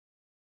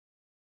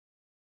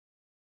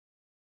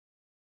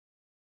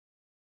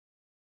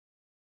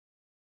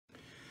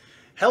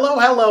Hello,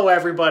 hello,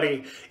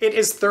 everybody. It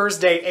is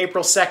Thursday,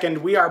 April 2nd.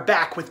 We are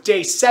back with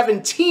day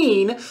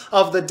 17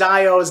 of the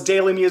Dio's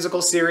daily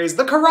musical series,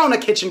 the Corona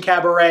Kitchen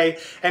Cabaret.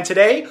 And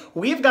today,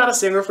 we've got a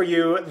singer for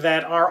you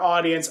that our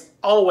audience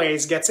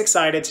always gets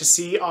excited to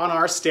see on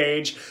our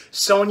stage,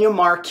 Sonia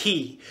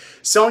Marquis.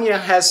 Sonia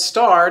has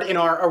starred in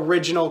our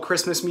original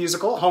Christmas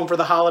musical, Home for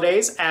the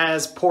Holidays,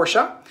 as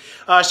Portia.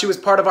 She was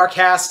part of our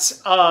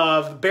casts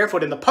of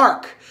Barefoot in the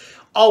Park,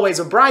 Always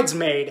a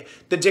Bridesmaid,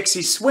 the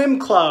Dixie Swim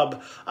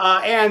Club,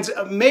 and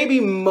maybe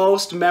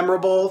most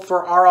memorable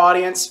for our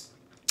audience,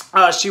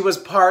 she was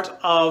part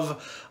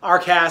of our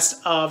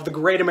cast of the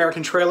Great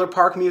American Trailer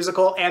Park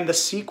Musical and the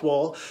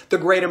sequel, the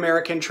Great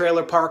American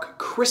Trailer Park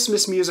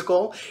Christmas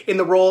Musical, in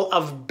the role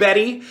of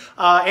Betty,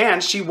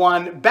 and she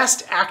won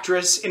Best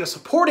Actress in a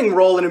Supporting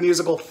Role in a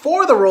Musical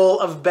for the role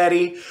of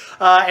Betty.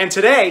 And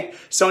today,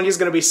 Sonia's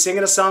going to be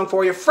singing a song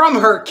for you from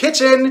her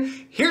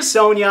kitchen. Here's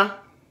Sonia.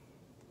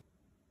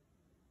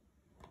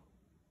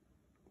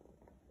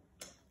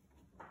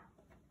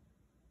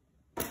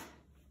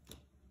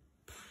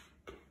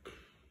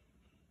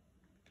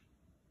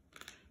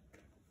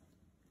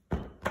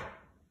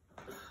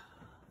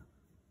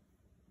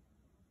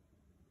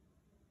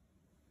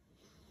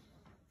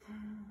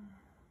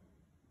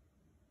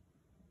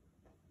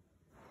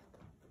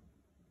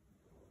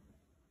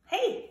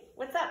 Hey,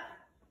 what's up?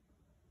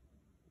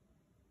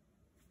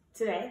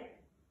 Today?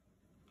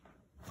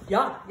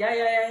 Yeah.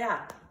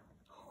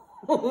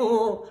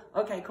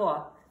 Okay, cool.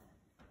 All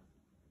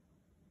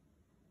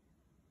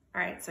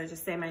right, so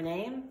just say my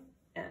name.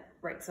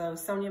 Right, so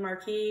Sonia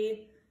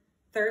Marquis,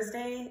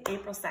 Thursday,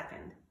 April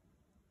 2nd.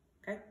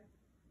 Okay?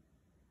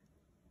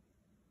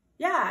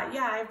 Yeah,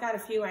 I've got a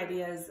few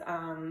ideas.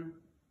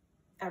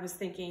 I was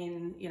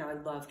thinking, I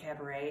love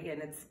cabaret,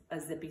 and it's a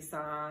zippy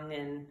song,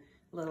 and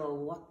little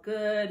what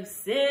good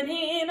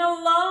sitting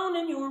alone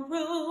in your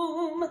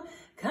room,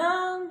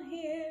 come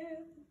here.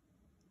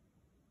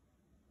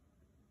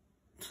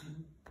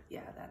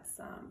 Yeah,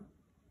 that's,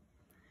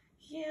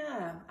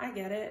 yeah, I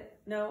get it.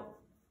 No,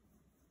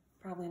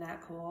 probably not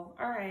cool.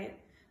 All right.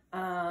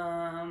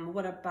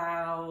 What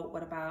about,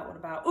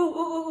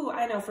 ooh,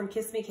 I know, from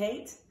Kiss Me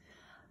Kate.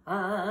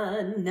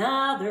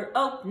 Another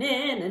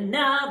opening,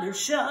 another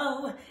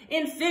show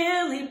in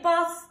Philly,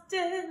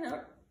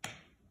 Boston.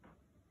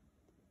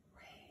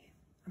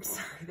 I'm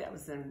sorry, that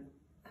was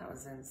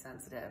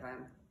insensitive.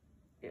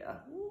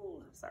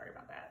 Sorry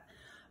about that.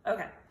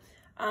 Okay.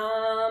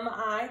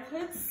 I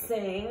could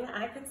sing.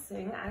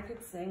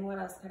 What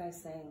else could I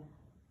sing?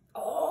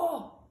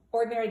 Oh,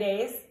 Ordinary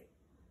Days.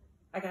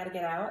 I gotta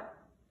get out.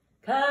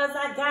 'Cause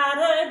I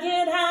gotta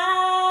get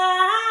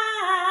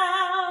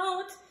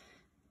out.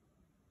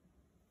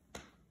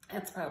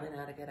 That's probably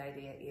not a good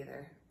idea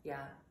either.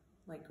 Yeah,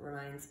 like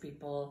reminds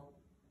people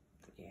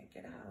you can't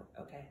get out.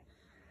 Okay.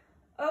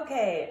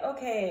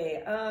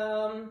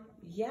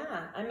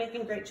 Yeah, I'm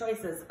making great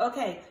choices.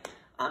 Okay,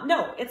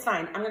 no, it's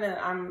fine.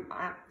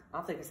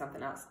 I'll think of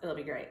something else. It'll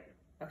be great.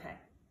 Okay.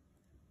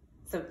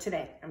 So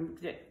today, I'm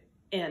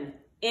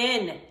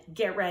in,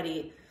 get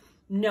ready.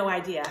 No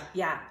idea.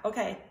 Yeah,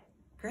 okay,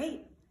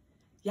 great.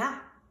 Yeah,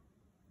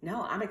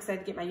 no, I'm excited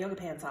to get my yoga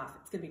pants off.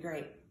 It's gonna be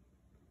great.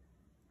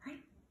 All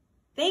right,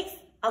 thanks.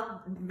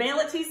 I'll mail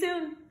it to you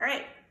soon. All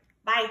right,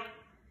 bye.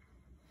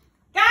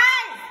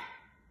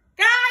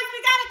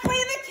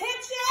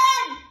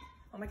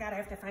 Oh my God, I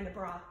have to find a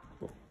bra.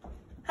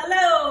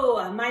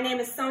 Hello, my name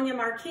is Sonia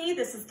Marquis.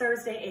 This is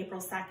Thursday, April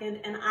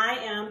 2nd, and I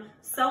am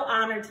so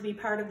honored to be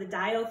part of the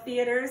Dio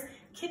Theater's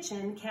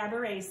Kitchen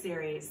Cabaret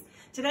series.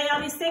 Today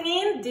I'll be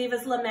singing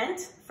Diva's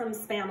Lament from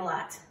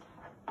Spamalot.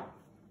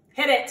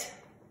 Hit it.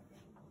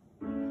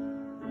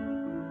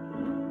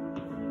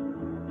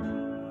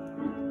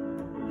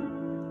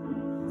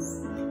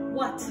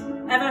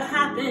 Whatever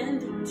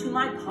happened to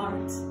my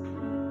part?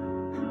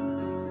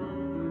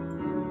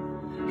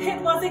 It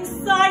was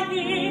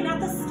exciting at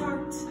the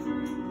start.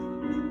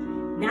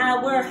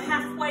 Now we're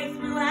halfway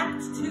through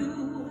Act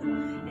 2,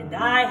 and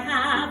I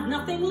have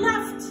nothing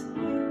left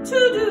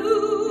to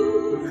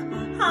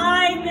do.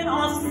 I've been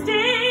off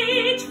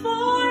stage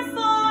for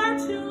far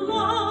too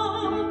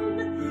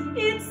long.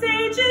 It's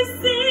ages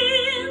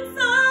since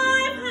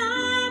I've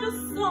had a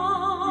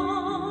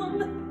song.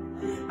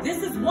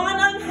 This is one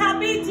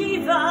unhappy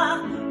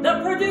diva. The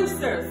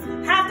producers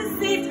have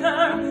deceived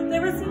her.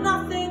 There is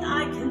nothing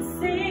I can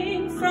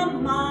sing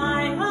from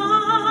my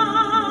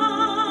heart.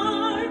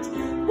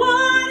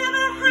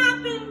 Whatever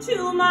happened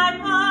to my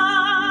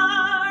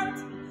part?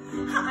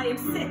 I am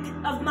sick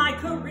of my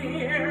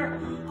career,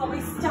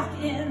 always stuck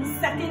in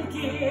second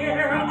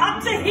gear,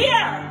 up to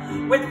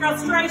here with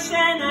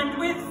frustration and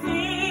with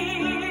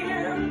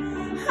fear.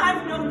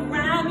 I've no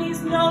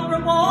Grammys, no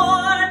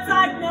rewards,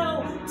 I've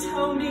no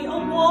Tony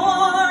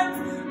Awards.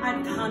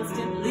 I'm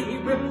constantly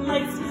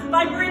replaced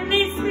by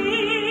Britney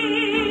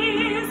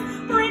Spears.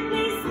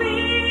 Britney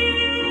Spears.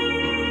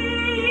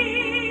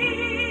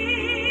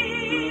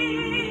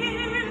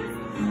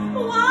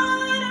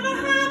 Whatever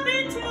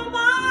happened to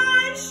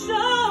my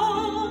show?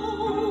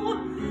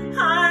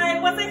 I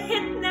was a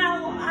hit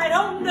now, I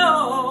don't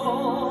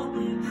know.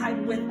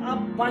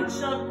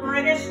 bunch of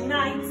British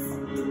knights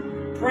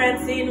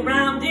prancing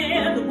round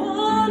in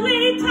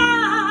woolly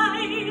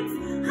tights.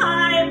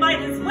 I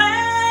might as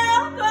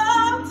well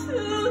go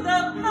to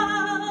the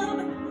pub.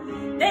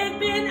 They've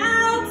been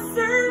out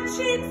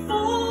searching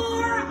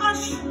for a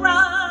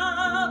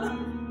shrub,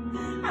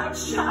 out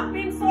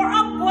shopping for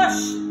a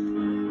bush.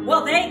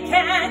 Well, they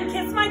can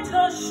kiss my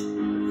tush.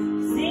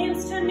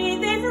 Seems to me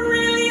they've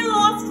really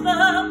lost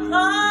the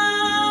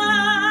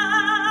plot.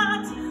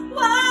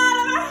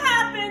 Whatever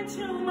happened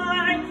to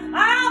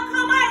I'll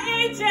call my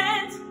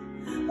agent.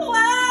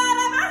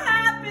 Whatever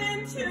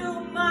happened to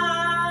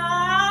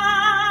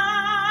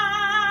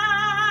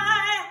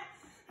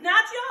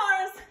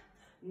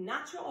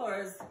not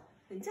yours,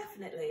 and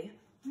definitely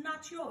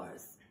not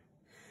yours,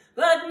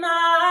 but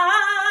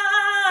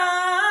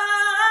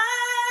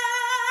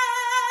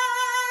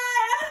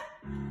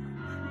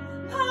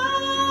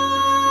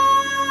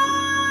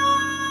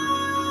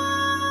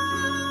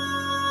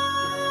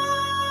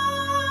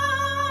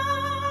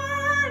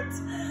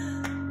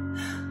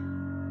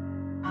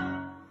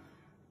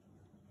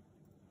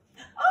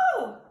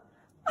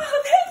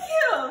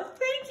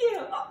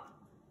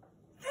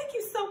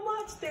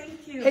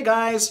Hey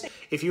guys,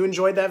 if you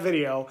enjoyed that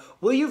video,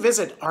 will you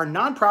visit our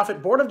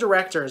nonprofit board of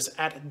directors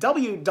at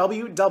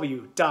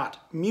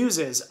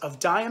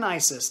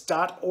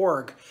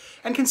www.musesofdionysus.org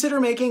and consider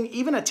making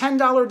even a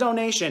 $10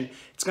 donation.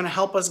 It's going to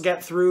help us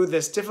get through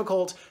this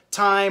difficult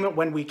time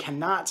when we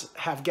cannot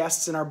have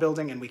guests in our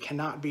building and we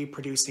cannot be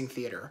producing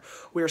theater.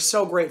 We are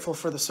so grateful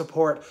for the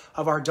support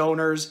of our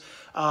donors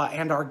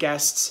and our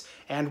guests,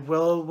 and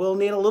we'll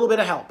need a little bit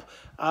of help.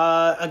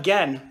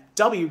 Again,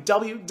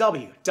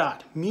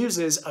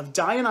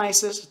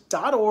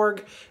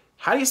 www.musesofdionysus.org.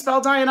 How do you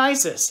spell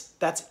Dionysus?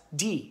 That's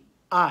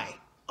D-I-O-N-Y-S-U-S.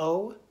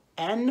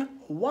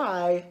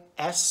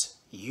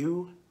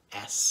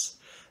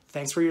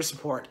 Thanks for your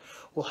support.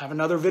 We'll have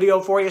another video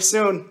for you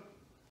soon.